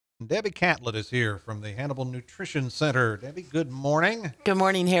Debbie Catlett is here from the Hannibal Nutrition Center. Debbie, good morning. Good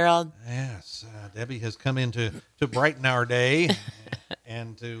morning, Harold. Yes, Debbie has come in to brighten our day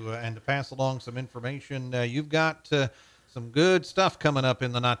and to pass along some information. You've got some good stuff coming up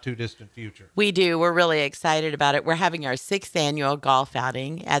in the not too distant future. We do. We're really excited about it. We're having our 6th annual golf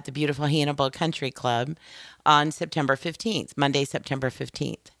outing at the beautiful Hannibal Country Club on September 15th, Monday, September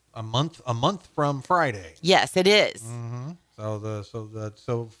 15th. A month from Friday. Yes, it is. Mm-hmm.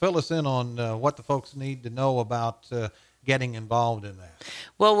 So fill us in on what the folks need to know about getting involved in that.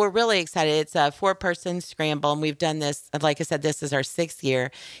 Well, we're really excited. It's a 4-person scramble, and we've done this. Like I said, this is our 6th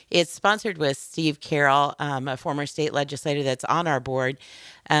year. It's sponsored with Steve Carroll, a former state legislator that's on our board,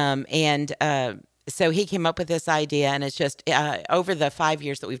 so he came up with this idea, and it's just over the 5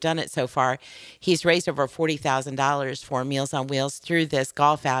 years that we've done it so far, he's raised over $40,000 for Meals on Wheels through this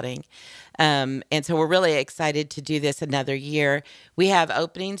golf outing. And so we're really excited to do this another year. We have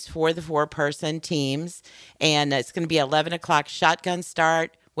openings for the 4-person teams, and it's going to be 11 o'clock shotgun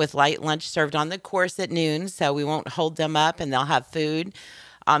start with light lunch served on the course at noon. So we won't hold them up, and they'll have food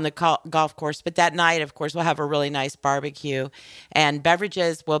on the golf course. But that night, of course, we'll have a really nice barbecue, and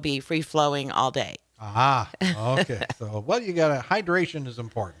beverages will be free flowing all day. Okay. So, hydration is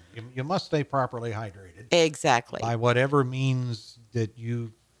important. You must stay properly hydrated. Exactly. By whatever means that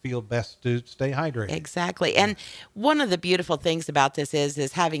you feel best to stay hydrated. Exactly. And one of the beautiful things about this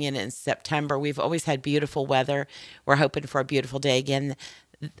is having it in September. We've always had beautiful weather. We're hoping for a beautiful day again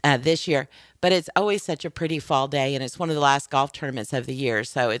this year, but it's always such a pretty fall day, and it's one of the last golf tournaments of the year,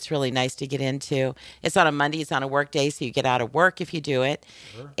 so it's really nice to get into. It's on a Monday, it's on a work day, so you get out of work if you do it.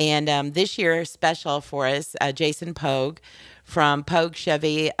 Sure. And this year, special for us, Jason Pogue from Pogue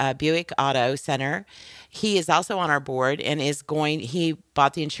Chevy Buick Auto Center. He is also on our board and he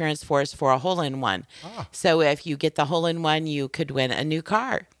bought the insurance for us for a hole-in-one. So if you get the hole-in-one, you could win a new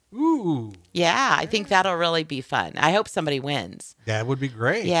car. Ooh. Yeah, I think that'll really be fun. I hope somebody wins. That would be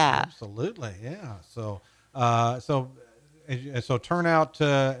great. Yeah. Absolutely. Yeah. So turnout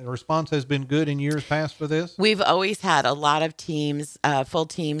response has been good in years past for this? We've always had a lot of teams, full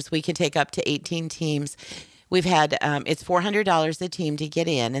teams. We can take up to 18 teams. We've had, it's $400 a team to get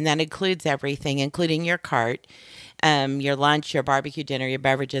in, and that includes everything, including your cart, your lunch, your barbecue dinner, your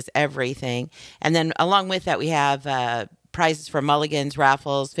beverages, everything. And then along with that, we have prizes for mulligans,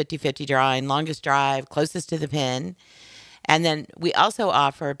 raffles, 50-50 drawing, longest drive, closest to the pin. And then we also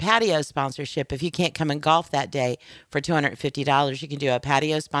offer patio sponsorship. If you can't come and golf that day for $250, you can do a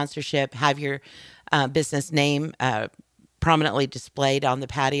patio sponsorship, have your business name prominently displayed on the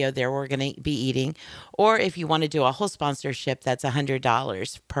patio there we're going to be eating. Or if you want to do a whole sponsorship, that's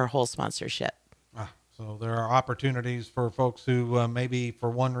 $100 per whole sponsorship. So there are opportunities for folks who maybe for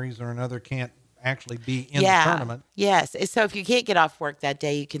one reason or another can't actually be in the tournament. Yes. So if you can't get off work that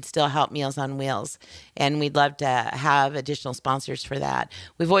day, you can still help Meals on Wheels. And we'd love to have additional sponsors for that.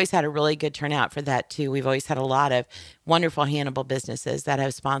 We've always had a really good turnout for that, too. We've always had a lot of wonderful Hannibal businesses that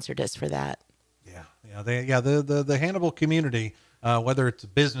have sponsored us for that. The Hannibal community, whether it's a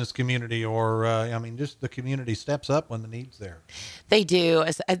business community or, just the community steps up when the need's there. They do.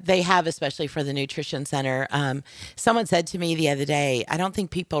 They have, especially for the Nutrition Center. Someone said to me the other day, I don't think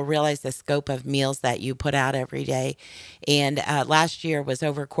people realize the scope of meals that you put out every day. And last year was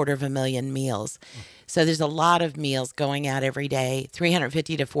over 250,000 meals. So there's a lot of meals going out every day,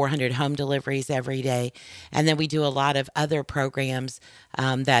 350 to 400 home deliveries every day. And then we do a lot of other programs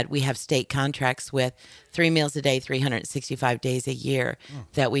that we have state contracts with, 3 meals a day, 365 days a year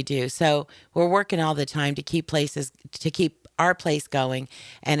that we do. So we're working all the time to keep our place going,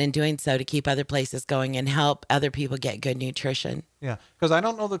 and in doing so to keep other places going and help other people get good nutrition. Yeah, because I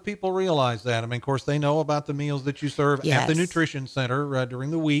don't know that people realize that. I mean, of course, they know about the meals that you serve at the Nutrition Center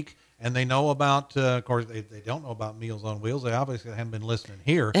during the week. And they know about, of course, they don't know about Meals on Wheels. They obviously haven't been listening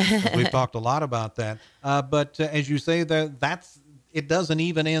here. We've talked a lot about that. But as you say, it doesn't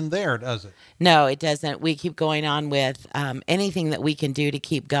even end there, does it? No, it doesn't. We keep going on with anything that we can do to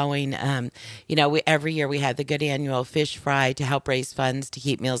keep going. Every year we have the Good Annual Fish Fry to help raise funds to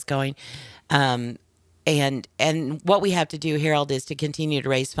keep meals going. And what we have to do, Harold, is to continue to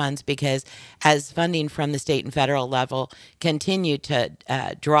raise funds, because as funding from the state and federal level continue to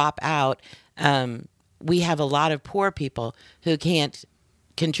drop out, we have a lot of poor people who can't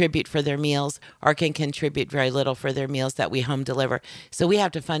contribute for their meals or can contribute very little for their meals that we home deliver. So we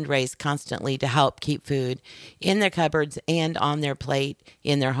have to fundraise constantly to help keep food in their cupboards and on their plate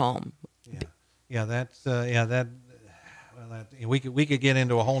in their home. We could get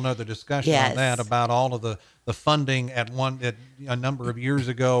into a whole nother discussion on that, about all of the funding at a number of years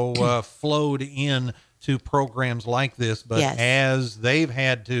ago flowed in to programs like this, but Yes. as they've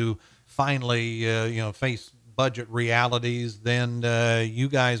had to finally, face budget realities, then you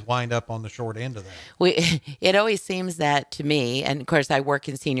guys wind up on the short end of that. It always seems that to me, and of course I work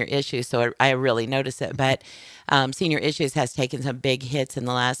in senior issues, so I really notice it. But senior issues has taken some big hits in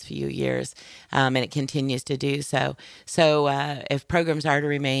the last few years, and it continues to do so. So if programs are to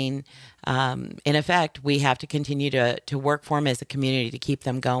remain in effect, we have to continue to work for them as a community to keep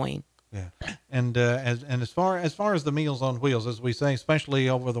them going. Yeah, and as far as the Meals on Wheels, as we say, especially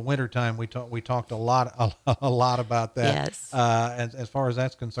over the wintertime, we talked a lot about that. Yes. As far as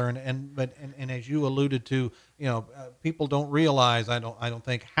that's concerned, and as you alluded to, people don't realize, I don't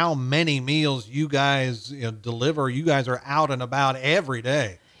think, how many meals you guys deliver. You guys are out and about every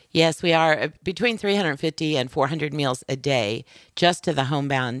day. Yes, we are between 350 and 400 meals a day just to the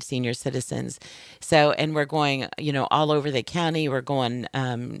homebound senior citizens. So, and we're going, all over the county. We're going we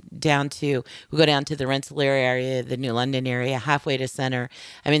go down to the Rensselaer area, the New London area, halfway to Center.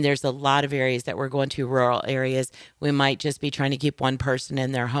 I mean, there's a lot of areas that we're going to, rural areas. We might just be trying to keep one person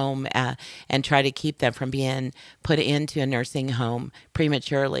in their home and try to keep them from being put into a nursing home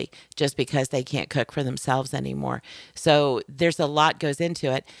prematurely just because they can't cook for themselves anymore. So there's a lot goes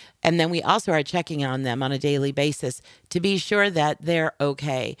into it. And then we also are checking on them on a daily basis to be sure that they're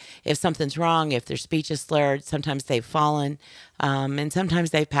okay. If something's wrong, if their speech is slurred, sometimes they've fallen, and sometimes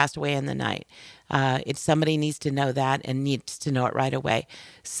they've passed away in the night. Somebody needs to know that and needs to know it right away.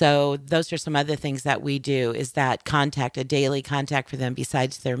 So those are some other things that we do, is that a daily contact for them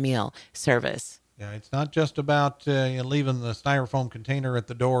besides their meal service. Yeah, it's not just about leaving the styrofoam container at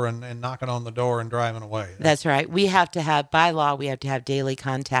the door and knocking on the door and driving away. That's right. We have to have, by law, we have to have daily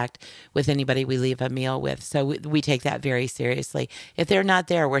contact with anybody we leave a meal with. So we take that very seriously. If they're not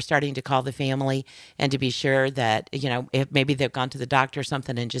there, we're starting to call the family and to be sure that, if maybe they've gone to the doctor or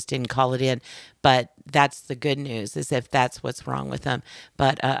something and just didn't call it in. But that's the good news, is if that's what's wrong with them.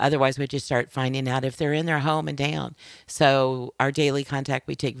 But otherwise, we just start finding out if they're in their home and down. So our daily contact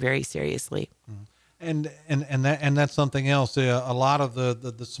we take very seriously. Mm-hmm. And that's something else. A lot of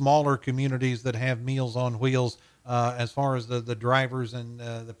the smaller communities that have Meals on Wheels, as far as the drivers and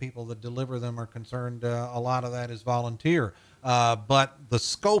the people that deliver them are concerned, a lot of that is volunteer. But the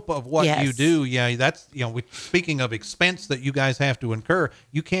scope of what Yes. you do, that's speaking of expense that you guys have to incur,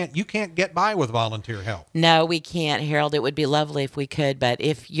 you can't get by with volunteer help. No, we can't, Harold. It would be lovely if we could, but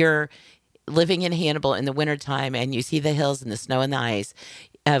if you're living in Hannibal in the wintertime and you see the hills and the snow and the ice,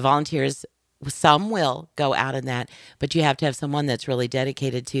 volunteers, some will go out in that, but you have to have someone that's really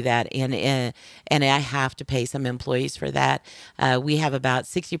dedicated to that, and I have to pay some employees for that. We have about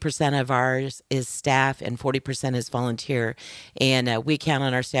 60% of ours is staff and 40% is volunteer, and we count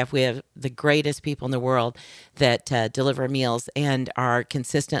on our staff. We have the greatest people in the world that deliver meals and are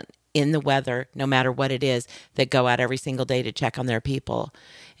consistent in the weather, no matter what it is, that go out every single day to check on their people.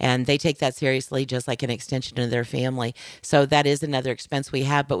 And they take that seriously, just like an extension of their family. So that is another expense we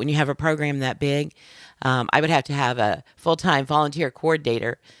have. But when you have a program that big, I would have to have a full-time volunteer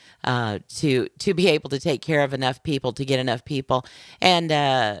coordinator to be able to take care of enough people, to get enough people, and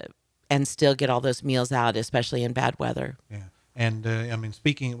still get all those meals out, especially in bad weather. Yeah. And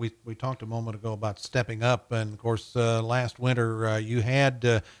speaking, we talked a moment ago about stepping up, and of course, last winter you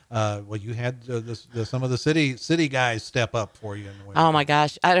had some of the city guys step up for you. In the winter. Oh my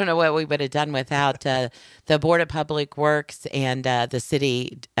gosh, I don't know what we would have done without the Board of Public Works and the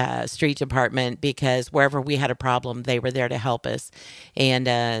city street department, because wherever we had a problem, they were there to help us, and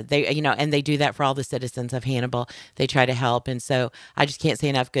they do that for all the citizens of Hannibal. They try to help, and so I just can't say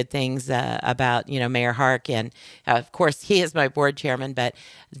enough good things about Mayor Hark, and of course he is my board chairman, but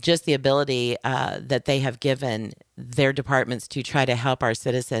just the ability that they have given their departments to try to help our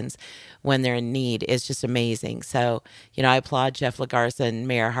citizens when they're in need is just amazing. So, I applaud Jeff Lagarza and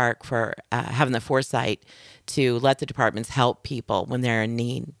Mayor Hark for having the foresight to let the departments help people when they're in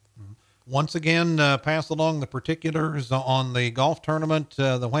need. Once again, pass along the particulars on the golf tournament,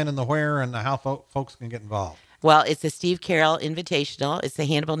 the when and the where, and how folks can get involved. Well, it's the Steve Carroll Invitational. It's the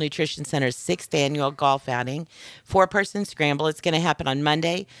Hannibal Nutrition Center's 6th annual golf outing, 4-person scramble. It's going to happen on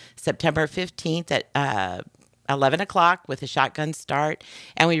Monday, September 15th at 11 o'clock with a shotgun start,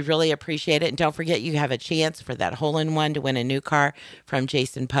 and we really appreciate it. And don't forget, you have a chance for that hole-in-one to win a new car from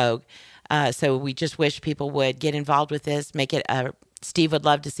Jason Pogue. So we just wish people would get involved with this, make it Steve would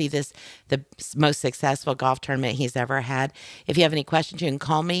love to see this the most successful golf tournament he's ever had. If you have any questions, you can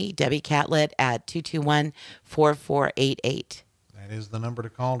call me, Debbie Catlett, at 221-4488. That is the number to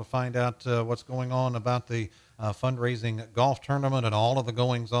call to find out what's going on about the fundraising golf tournament and all of the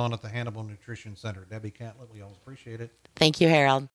goings on at the Hannibal Nutrition Center. Debbie Catlett, we always appreciate it. Thank you, Harold.